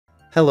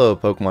Hello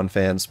Pokemon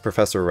fans,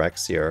 Professor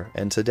Rex here,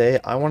 and today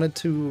I wanted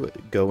to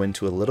go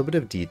into a little bit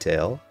of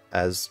detail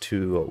as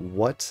to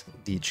what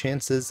the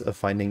chances of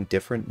finding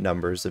different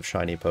numbers of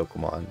shiny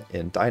Pokemon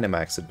in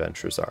Dynamax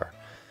adventures are.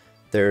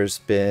 There's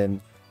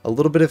been a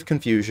little bit of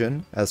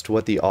confusion as to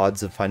what the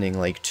odds of finding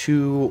like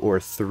 2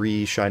 or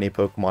 3 shiny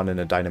Pokemon in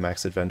a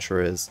Dynamax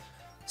adventure is,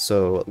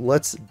 so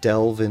let's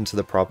delve into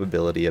the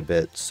probability a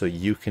bit so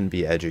you can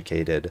be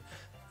educated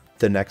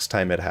the next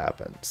time it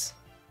happens.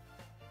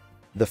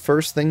 The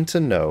first thing to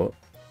note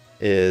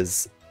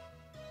is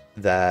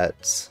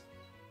that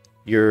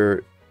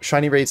your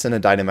shiny rates in a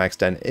Dynamax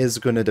den is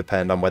going to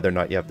depend on whether or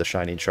not you have the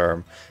shiny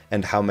charm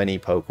and how many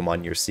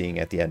Pokemon you're seeing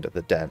at the end of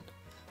the den.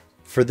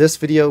 For this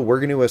video,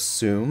 we're going to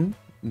assume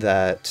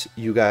that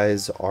you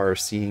guys are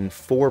seeing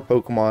 4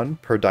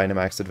 Pokemon per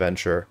Dynamax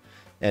adventure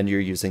and you're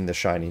using the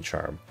shiny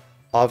charm.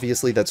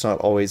 Obviously, that's not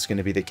always going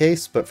to be the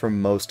case, but for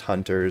most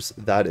hunters,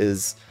 that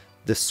is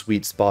the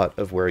sweet spot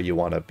of where you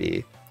want to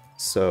be.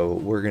 So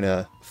we're going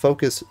to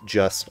focus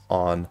just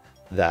on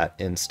that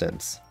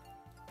instance.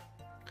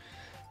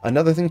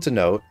 Another thing to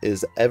note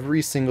is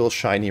every single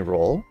shiny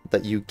roll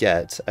that you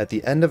get at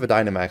the end of a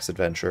Dynamax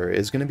adventure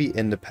is going to be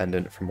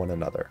independent from one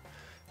another.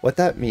 What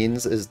that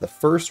means is the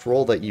first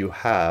roll that you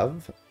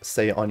have,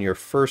 say on your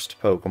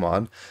first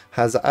Pokemon,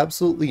 has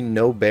absolutely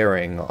no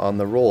bearing on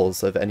the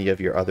rolls of any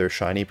of your other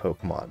shiny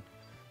Pokemon.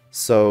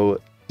 So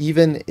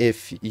even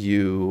if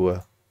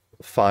you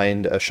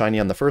find a shiny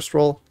on the first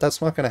roll,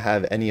 that's not going to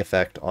have any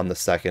effect on the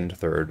second,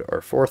 third, or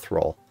fourth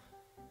roll.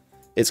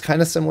 It's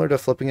kind of similar to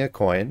flipping a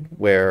coin,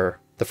 where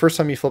the first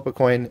time you flip a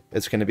coin,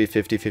 it's going to be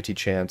 50-50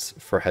 chance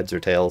for heads or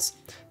tails,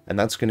 and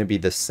that's going to be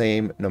the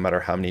same no matter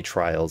how many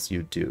trials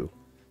you do.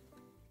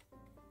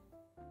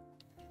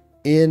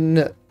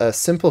 In a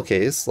simple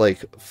case,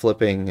 like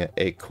flipping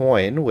a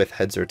coin with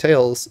heads or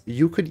tails,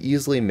 you could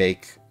easily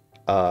make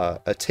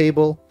a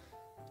table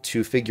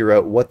to figure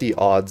out what the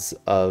odds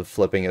of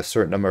flipping a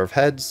certain number of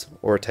heads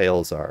or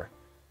tails are.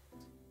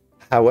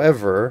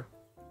 However,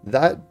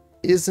 that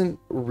isn't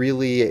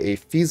really a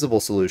feasible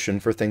solution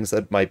for things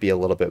that might be a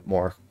little bit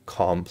more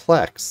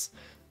complex,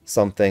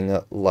 something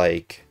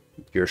like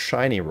your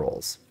shiny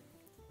rolls.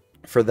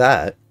 For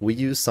that, we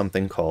use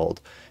something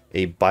called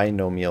a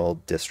binomial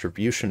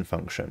distribution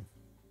function.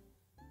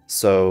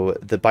 So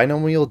the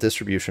binomial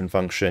distribution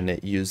function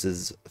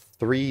uses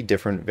 3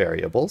 different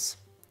variables.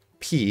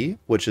 P,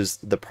 which is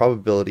the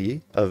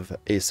probability of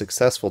a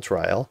successful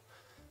trial.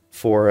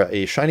 For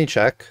a shiny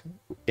check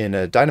in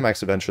a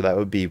Dynamax adventure, that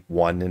would be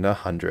 1 in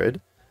 100.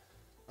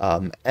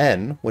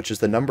 N, which is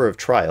the number of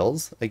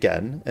trials,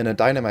 again, in a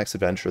Dynamax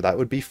adventure, that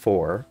would be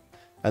 4.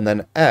 And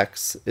then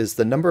X is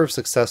the number of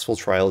successful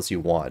trials you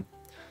want.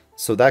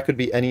 So that could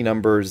be any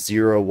number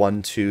 0,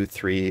 1, 2,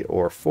 3,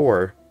 or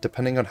 4,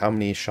 depending on how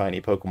many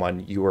shiny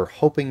Pokemon you are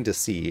hoping to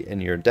see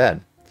in your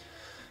den.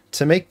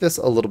 To make this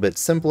a little bit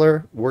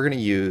simpler, we're going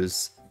to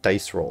use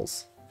dice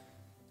rolls.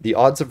 The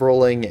odds of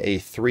rolling a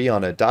 3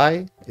 on a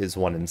die is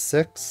 1 in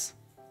 6.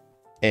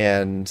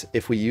 And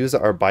if we use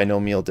our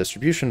binomial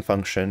distribution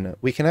function,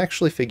 we can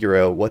actually figure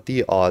out what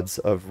the odds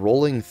of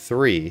rolling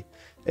 3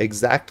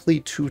 exactly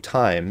 2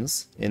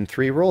 times in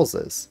 3 rolls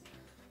is.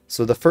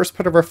 So the first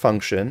part of our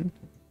function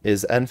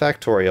is n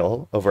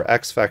factorial over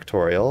x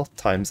factorial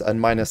times n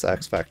minus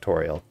x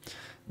factorial.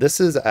 This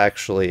is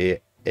actually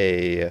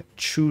a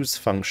choose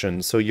function,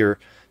 so you're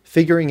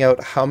figuring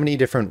out how many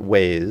different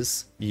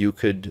ways you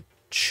could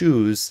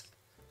choose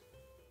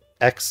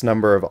x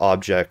number of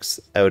objects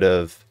out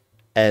of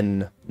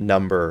n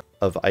number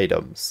of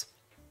items.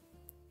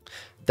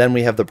 Then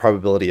we have the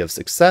probability of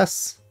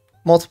success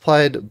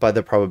multiplied by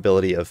the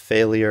probability of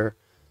failure.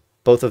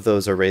 Both of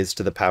those are raised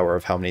to the power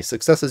of how many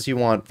successes you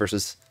want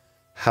versus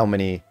how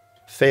many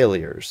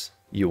failures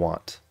you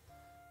want.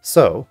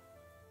 So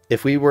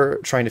if we were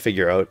trying to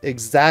figure out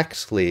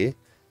exactly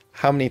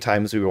how many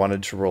times we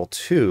wanted to roll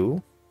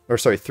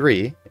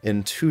 3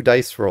 in 2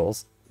 dice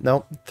rolls.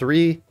 No,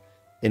 3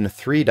 in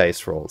 3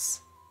 dice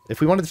rolls. If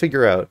we wanted to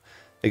figure out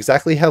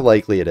exactly how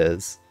likely it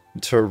is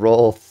to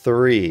roll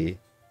 3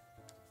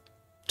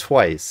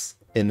 twice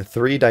in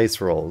 3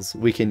 dice rolls,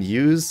 we can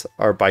use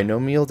our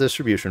binomial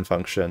distribution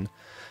function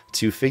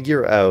to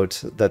figure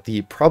out that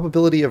the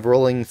probability of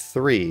rolling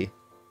 3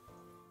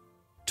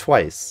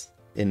 twice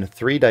in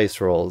 3 dice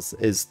rolls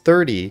is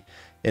 30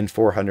 in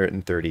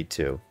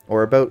 432,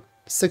 or about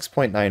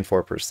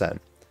 6.94%.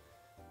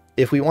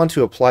 If we want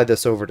to apply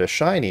this over to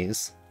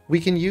shinies, we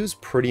can use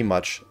pretty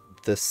much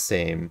the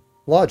same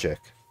logic.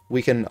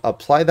 We can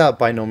apply that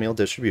binomial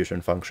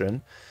distribution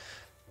function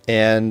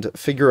and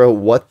figure out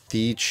what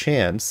the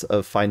chance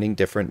of finding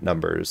different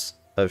numbers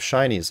of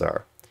shinies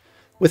are.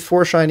 With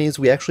 4 shinies,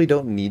 we actually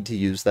don't need to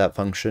use that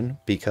function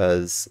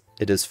because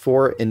it is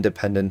 4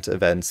 independent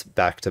events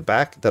back to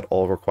back that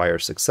all require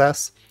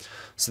success.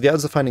 So the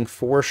odds of finding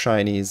 4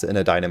 shinies in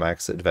a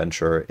Dynamax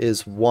adventure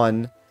is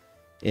 1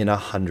 in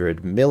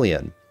 100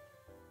 million.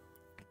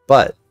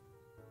 But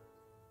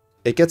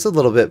it gets a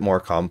little bit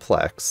more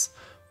complex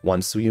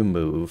once you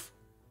move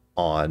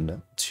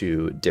on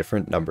to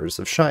different numbers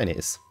of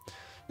shinies.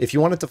 If you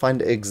wanted to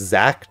find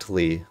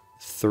exactly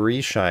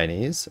 3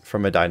 shinies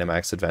from a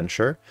Dynamax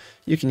adventure,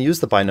 you can use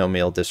the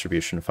binomial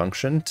distribution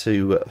function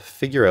to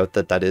figure out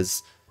that that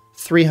is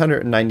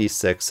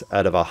 396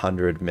 out of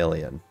 100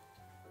 million.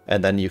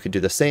 And then you could do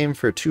the same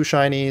for 2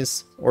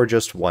 shinies or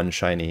just 1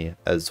 shiny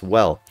as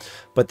well.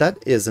 But that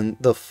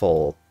isn't the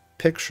full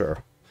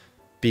picture,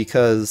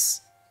 because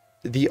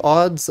the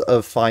odds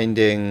of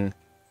finding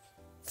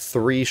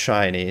 3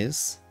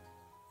 shinies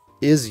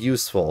is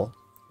useful,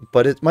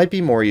 but it might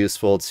be more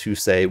useful to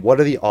say, what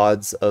are the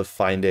odds of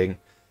finding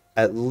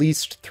at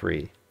least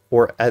 3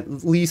 or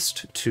at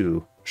least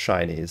 2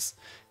 shinies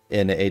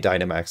in a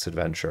Dynamax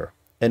adventure?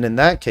 And in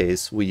that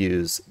case, we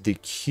use the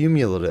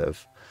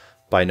cumulative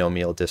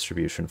binomial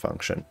distribution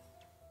function.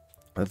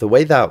 The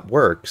way that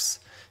works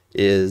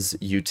is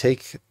you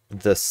take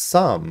the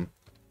sum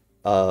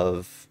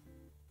of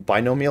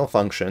binomial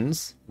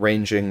functions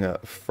ranging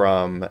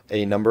from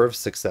a number of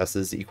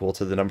successes equal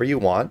to the number you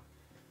want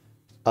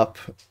up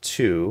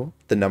to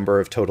the number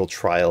of total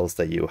trials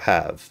that you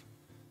have.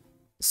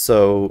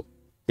 So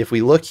if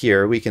we look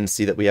here, we can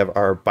see that we have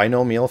our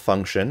binomial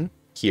function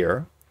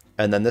here,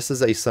 and then this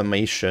is a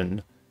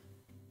summation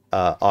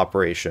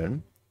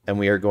operation, and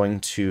we are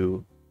going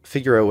to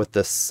figure out what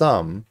the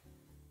sum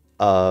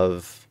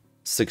of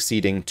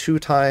succeeding 2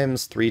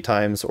 times, 3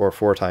 times, or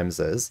 4 times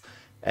is,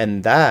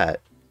 and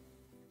that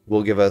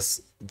will give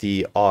us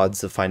the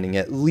odds of finding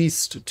at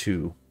least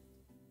 2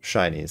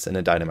 shinies in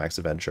a Dynamax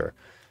adventure.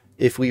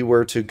 If we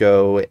were to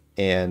go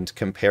and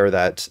compare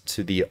that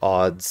to the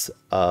odds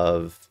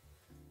of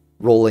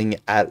rolling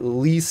at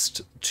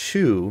least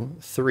 2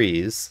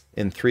 3s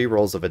in 3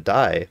 rolls of a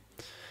die,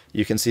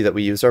 you can see that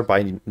we use our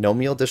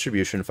binomial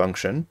distribution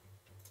function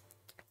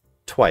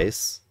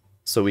twice.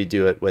 So we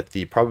do it with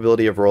the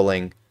probability of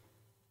rolling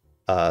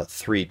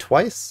 3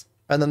 twice,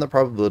 and then the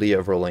probability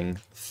of rolling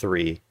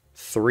 3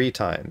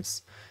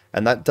 times.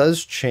 And that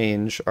does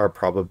change our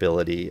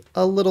probability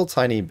a little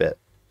tiny bit.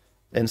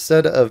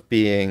 Instead of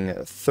being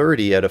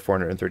 30 out of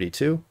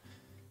 432,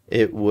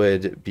 it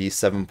would be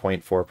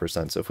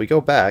 7.4%. So if we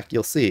go back,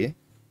 you'll see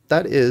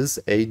that is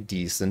a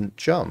decent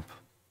jump.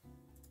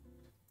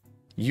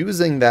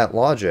 Using that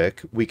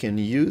logic, we can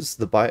use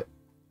the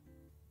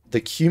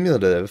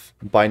cumulative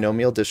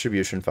binomial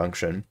distribution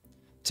function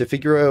to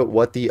figure out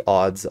what the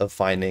odds of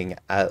finding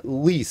at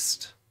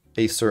least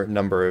a certain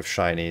number of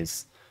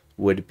shinies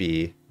would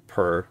be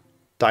per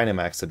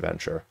Dynamax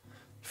adventure.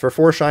 For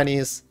 4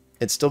 shinies,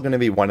 it's still going to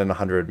be 1 in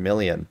 100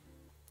 million.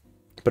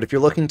 But if you're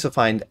looking to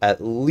find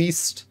at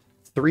least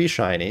 3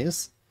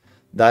 shinies,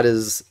 that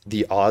is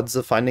the odds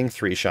of finding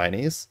 3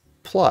 shinies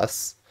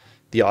plus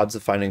the odds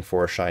of finding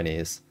 4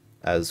 shinies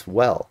as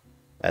well.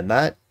 And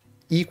that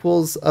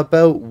equals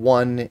about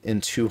 1 in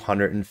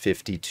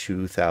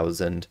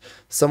 252,000,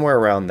 somewhere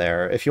around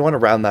there. If you want to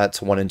round that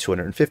to 1 in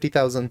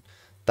 250,000,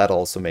 that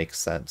also makes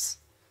sense.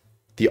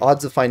 The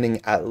odds of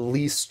finding at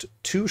least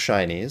 2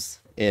 shinies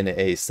in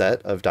a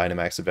set of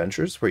Dynamax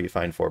adventures where you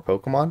find 4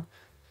 Pokemon,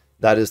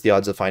 that is the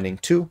odds of finding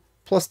 2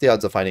 plus the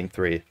odds of finding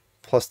 3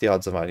 plus the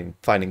odds of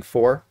finding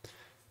 4,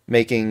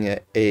 making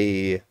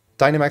a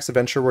Dynamax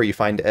adventure where you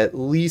find at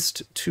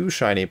least 2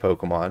 shiny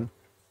Pokemon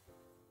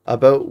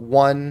about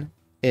 1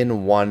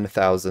 in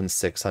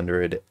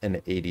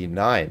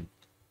 1,689.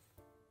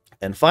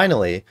 And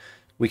finally,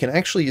 we can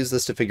actually use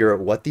this to figure out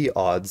what the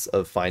odds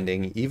of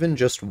finding even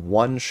just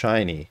 1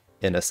 shiny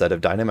in a set of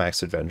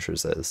Dynamax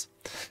adventures is.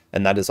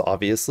 And that is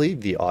obviously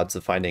the odds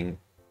of finding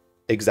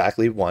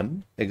exactly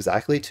 1,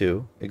 exactly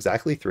 2,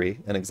 exactly 3,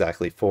 and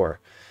exactly 4.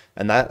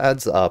 And that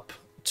adds up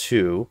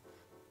to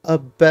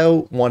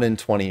about 1 in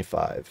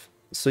 25.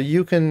 So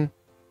you can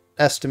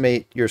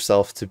estimate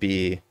yourself to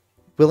be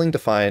willing to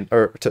find,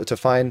 or to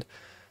find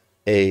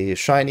a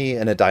shiny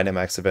in a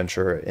Dynamax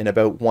adventure in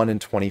about 1 in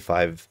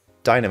 25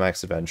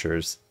 Dynamax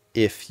adventures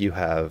if you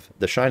have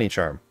the shiny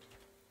charm.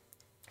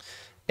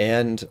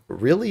 And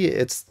really,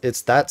 it's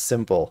that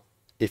simple.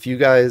 If you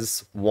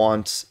guys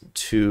want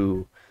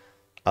to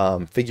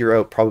figure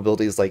out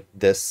probabilities like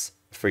this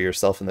for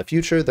yourself in the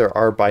future, there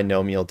are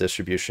binomial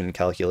distribution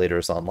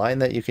calculators online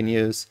that you can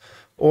use,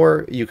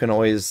 or you can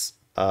always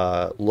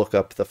look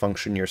up the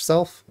function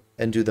yourself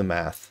and do the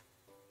math.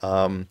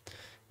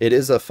 It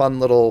is a fun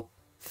little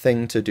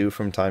thing to do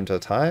from time to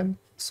time,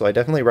 so I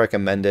definitely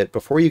recommend it.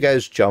 Before you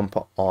guys jump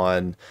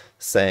on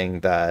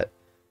saying that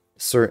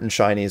certain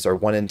shinies are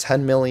 1 in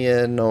 10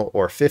 million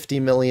or 50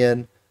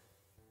 million,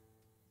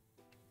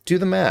 do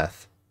the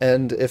math.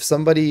 And if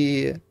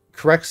somebody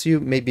corrects you,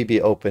 maybe be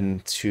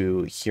open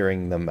to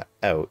hearing them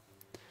out.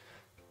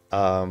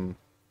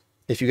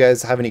 If you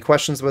guys have any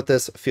questions about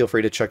this, feel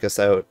free to check us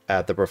out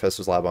at the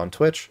Professor's Lab on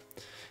Twitch.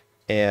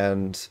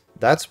 And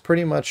that's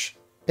pretty much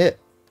it.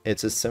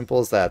 It's as simple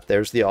as that.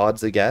 There's the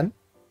odds again.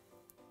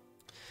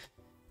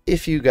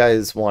 If you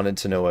guys wanted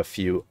to know a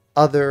few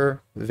other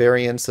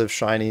variants of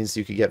shinies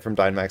you could get from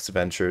Dynamax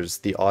Adventures,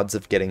 the odds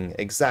of getting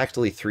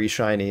exactly 3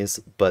 shinies,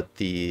 but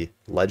the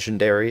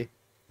legendary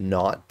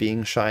not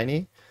being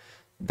shiny,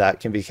 that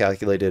can be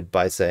calculated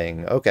by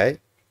saying, okay,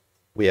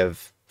 we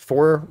have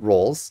 4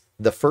 rolls,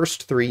 the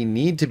first three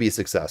need to be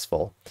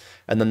successful,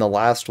 and then the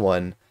last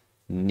one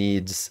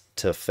needs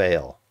to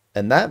fail.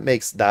 And that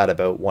makes that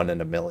about 1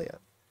 in a million.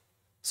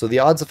 So the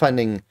odds of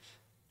finding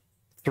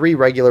 3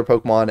 regular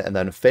Pokemon and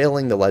then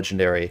failing the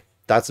legendary,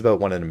 that's about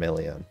 1 in a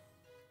million.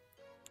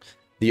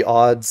 The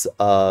odds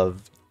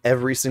of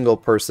every single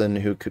person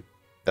who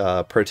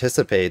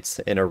participates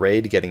in a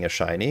raid getting a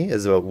shiny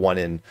is about 1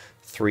 in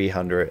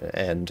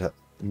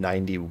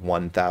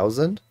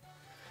 391,000.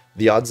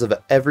 The odds of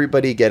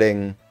everybody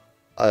getting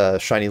a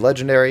shiny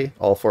legendary,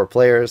 all 4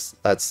 players,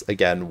 that's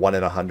again 1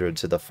 in 100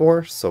 to the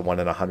 4, so 1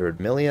 in 100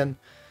 million.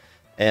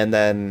 And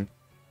then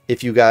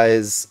if you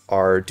guys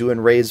are doing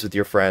raids with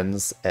your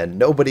friends and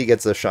nobody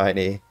gets a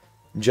shiny,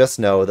 just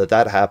know that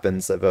that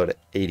happens about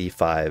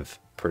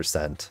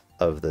 85%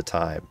 of the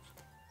time.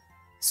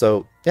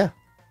 So yeah,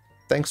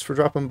 thanks for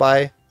dropping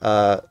by.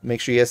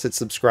 Make sure you guys hit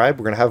subscribe.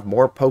 We're going to have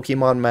more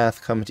Pokemon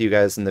math come to you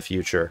guys in the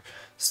future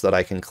so that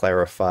I can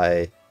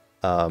clarify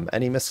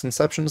any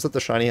misconceptions that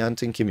the shiny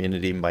hunting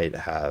community might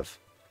have.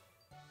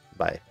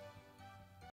 Bye.